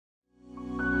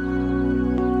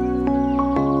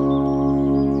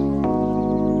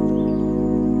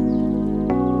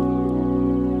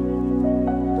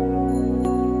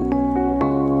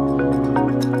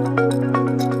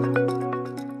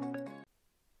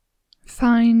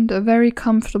Find a very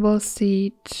comfortable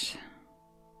seat,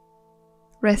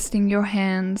 resting your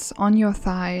hands on your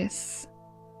thighs,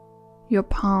 your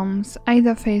palms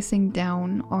either facing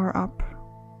down or up.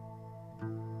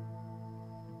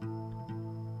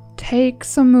 Take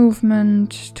some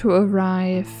movement to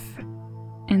arrive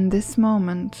in this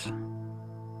moment.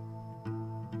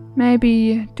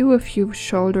 Maybe do a few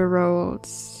shoulder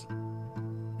rolls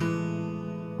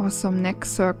or some neck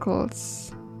circles.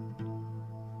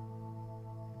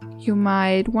 You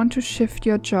might want to shift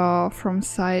your jaw from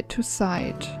side to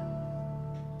side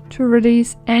to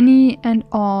release any and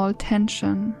all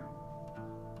tension.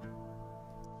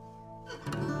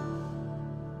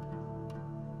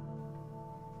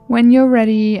 When you're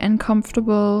ready and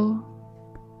comfortable,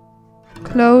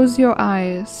 close your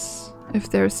eyes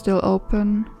if they're still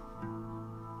open,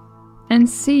 and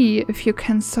see if you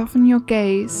can soften your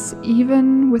gaze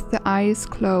even with the eyes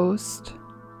closed.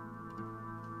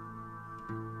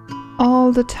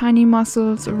 All the tiny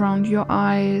muscles around your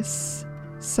eyes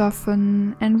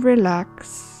soften and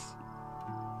relax,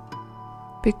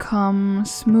 become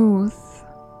smooth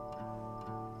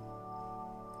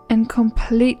and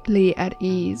completely at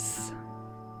ease.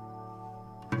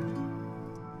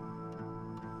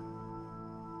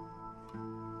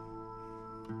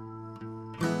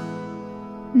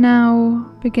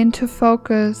 Now begin to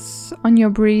focus on your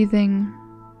breathing.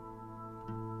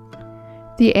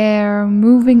 The air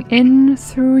moving in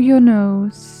through your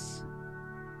nose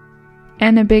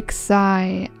and a big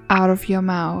sigh out of your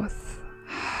mouth.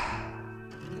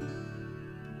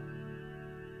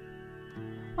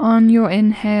 On your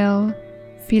inhale,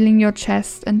 feeling your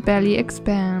chest and belly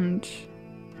expand.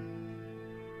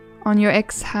 On your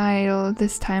exhale,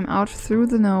 this time out through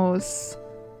the nose,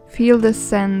 feel the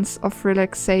sense of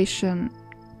relaxation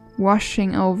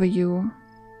washing over you.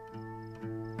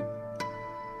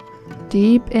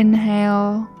 Deep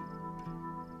inhale,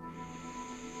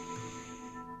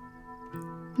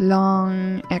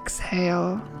 long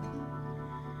exhale.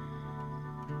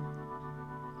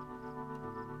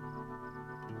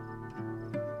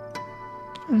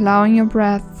 Allowing your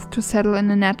breath to settle in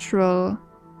a natural,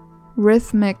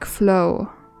 rhythmic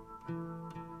flow.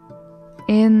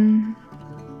 In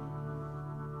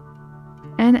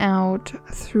and out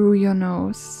through your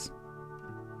nose.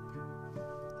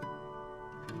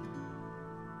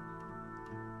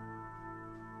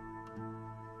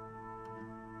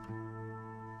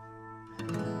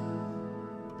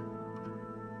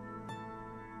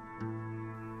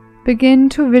 Begin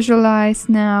to visualize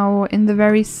now in the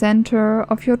very center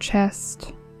of your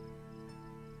chest,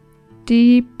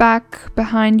 deep back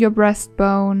behind your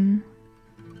breastbone,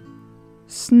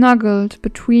 snuggled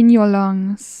between your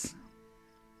lungs,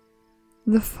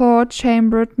 the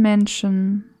four-chambered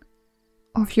mansion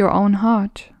of your own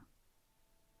heart.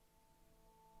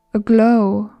 A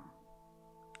glow,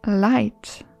 a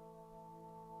light,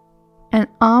 an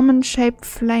almond-shaped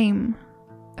flame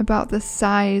about the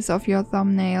size of your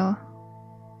thumbnail,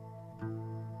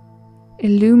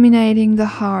 illuminating the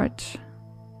heart.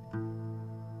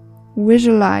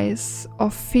 Visualize or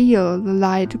feel the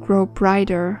light grow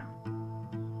brighter.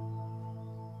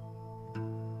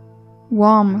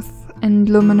 Warmth and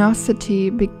luminosity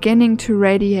beginning to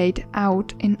radiate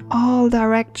out in all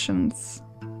directions.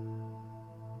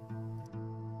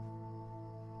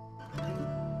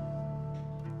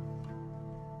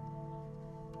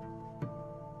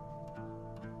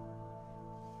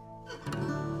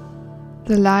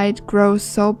 The light grows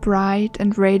so bright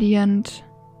and radiant,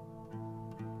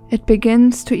 it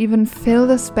begins to even fill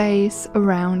the space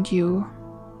around you,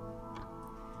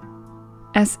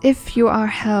 as if you are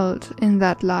held in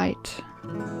that light.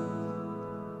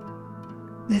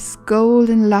 This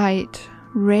golden light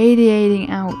radiating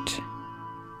out,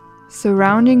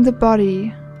 surrounding the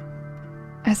body,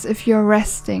 as if you're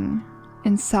resting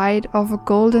inside of a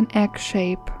golden egg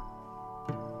shape.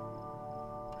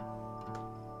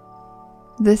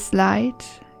 This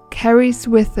light carries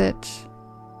with it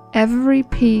every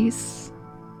peace,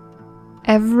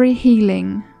 every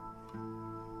healing,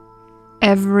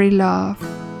 every love.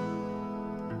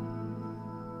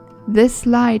 This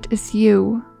light is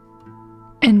you,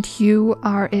 and you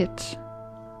are it.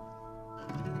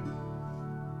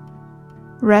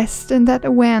 Rest in that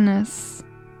awareness,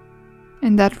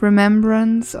 in that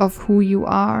remembrance of who you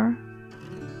are,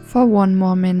 for one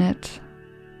more minute.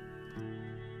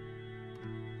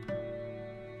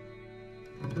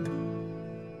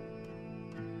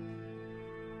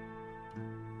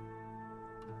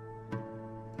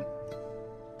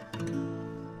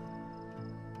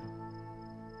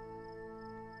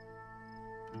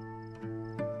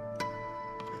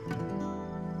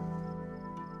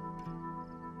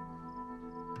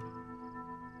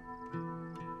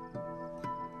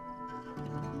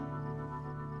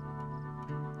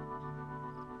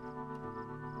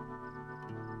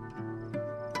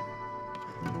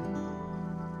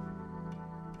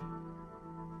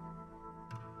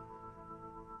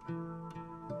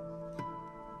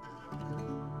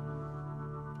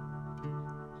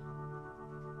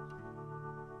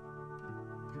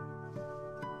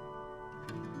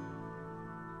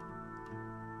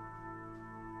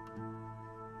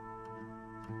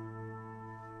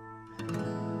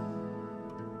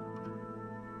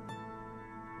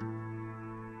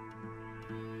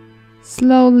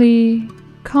 Slowly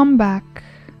come back.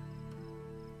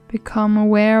 Become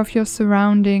aware of your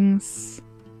surroundings,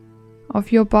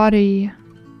 of your body,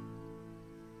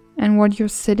 and what you're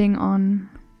sitting on.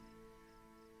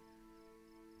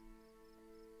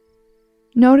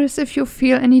 Notice if you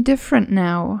feel any different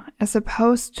now, as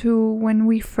opposed to when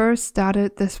we first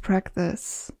started this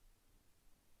practice.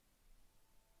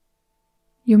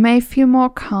 You may feel more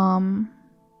calm,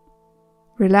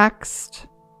 relaxed,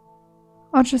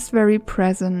 or just very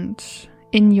present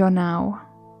in your now.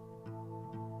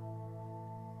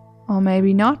 Or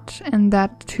maybe not, and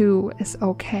that too is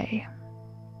okay.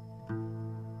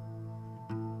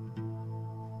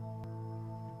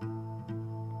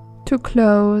 To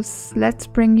close, let's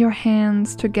bring your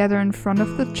hands together in front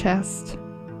of the chest.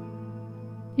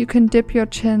 You can dip your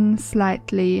chin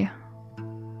slightly.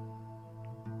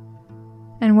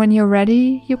 And when you're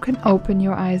ready, you can open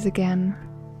your eyes again.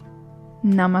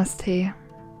 Namaste.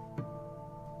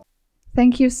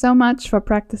 Thank you so much for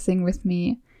practicing with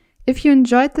me. If you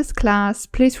enjoyed this class,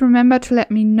 please remember to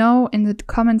let me know in the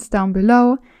comments down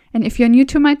below. And if you're new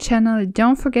to my channel,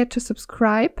 don't forget to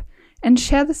subscribe and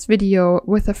share this video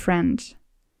with a friend.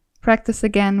 Practice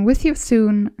again with you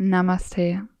soon.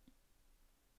 Namaste.